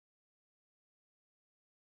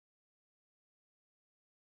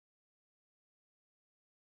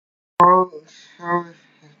So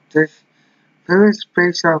this first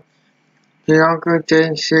piece of the Uncle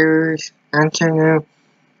Jane series Antonio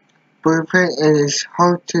Blueprint is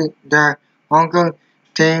hosted that Uncle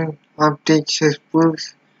Jane updates his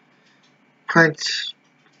Blueprint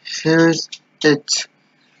series. It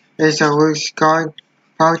is a loose guide.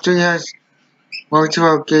 Foundry has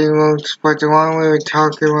multiple game modes, but the one we are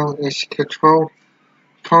talking about is control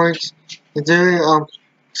points. It's really a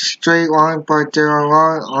straight line, but there are a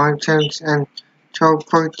lot of items and control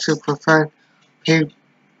points to prevent people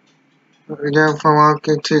from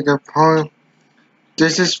walking to the point.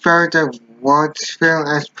 This is better than what's felt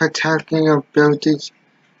as protecting your buildings.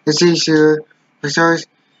 It's easier because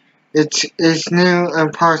it is new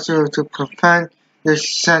and possible to prevent your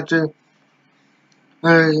sentry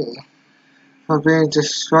from being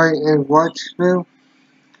destroyed in Wattsville.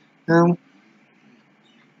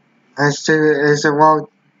 As there is a wall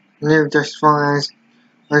near as far as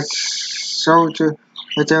a soldier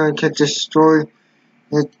or they can destroy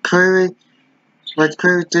it clearly. But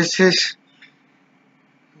clearly this is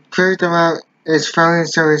clear them out is found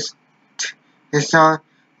so it's not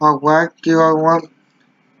a regular one.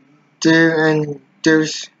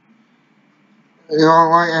 There's you are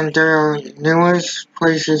right and there are numerous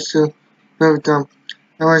places to build them.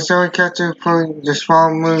 It was so captured for the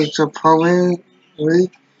small moves of probably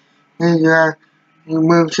you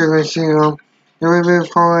move to the machine room. You will move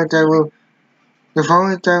forward the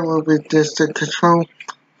forward that will be just the control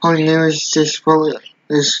point nearest this bullet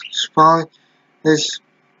is spawn is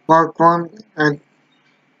mark 1 and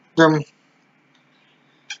the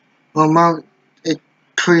amount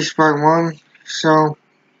increased by 1. So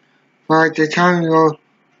by the time you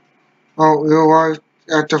arrive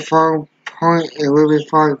at the final point it will be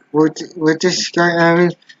 5. With this sky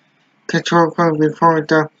area control point before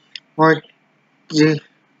the what you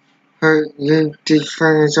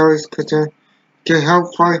defend is always considered to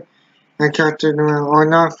help fight and capture them or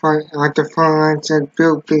not fight at the front lines and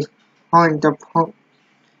build behind the point,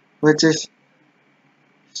 which is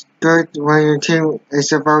good when your team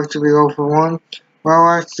is about to be overrun.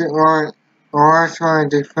 While last line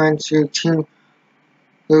defense your team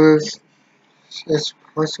lose as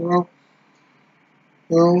possible.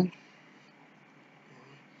 Well,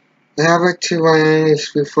 happen to my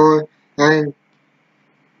enemies before and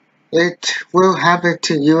it will happen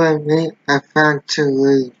to you and me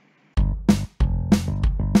eventually.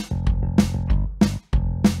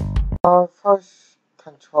 Our first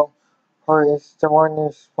control point is the one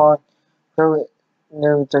you spawn through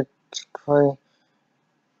near the tree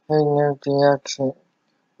near the exit.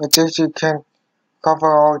 With this you can cover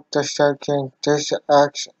all the section. This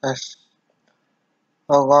acts as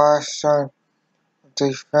a last line of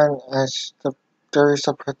defense as there is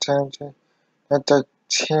a potential that the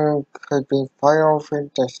team could be fight over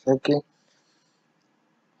the second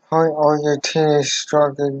point or your team is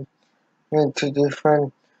struggling to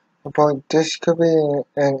defend the point. This could be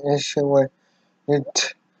an issue where you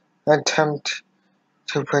attempt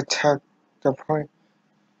to protect the point.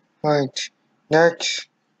 Right. Next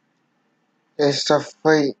is the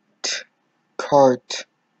freight cart.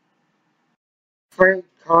 Freight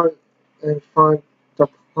cart is for the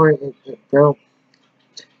point is built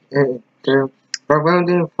and by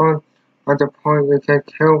building front of the point you can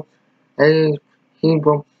kill any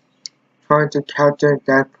people trying to capture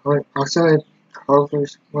that point. Also it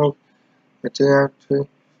covers smoke but you have to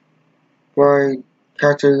by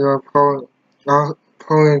capture your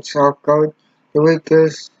opponent's off guard. The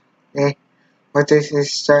weakest what this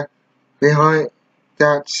is that behind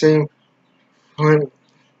that same point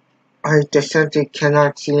the subject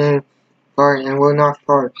cannot see any fire and will not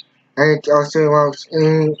fire. And it also allows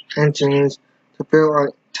any engineers to build a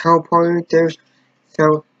teleporter there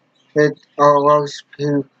so it allows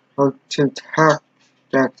people to tap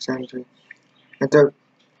that sentry. And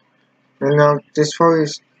now this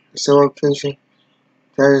forest is a location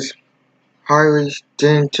that is highly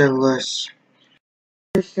dangerous.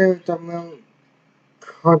 This is the main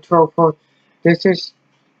control point. This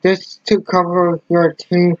to cover your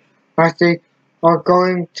team as they are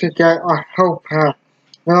going to get a health pack.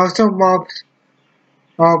 There are also mobs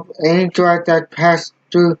of any threat that pass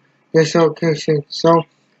through this location. So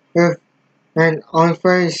if an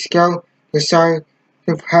unfriendly scout decides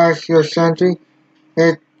to pass your sentry,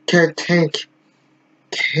 it can take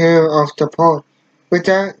care of the point. With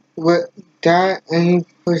that any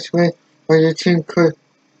placement where your team could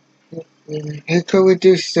it could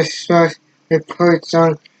reduce the stress it puts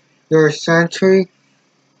on your sentry,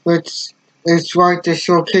 which is why this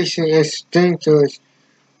location is dangerous.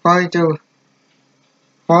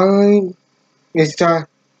 Finally is the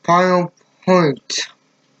final point.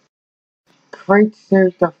 creates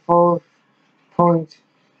the 4 point.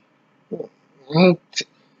 It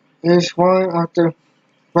is one of the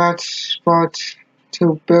best spots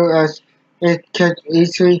to build as it can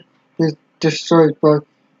easily be destroyed, but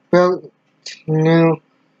built near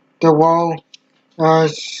the wall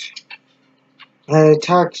as an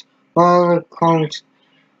attack while it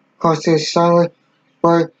causes silence,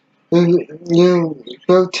 but if you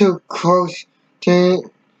build too close to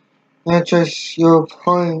entrance your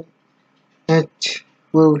opponent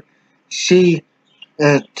will see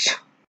it.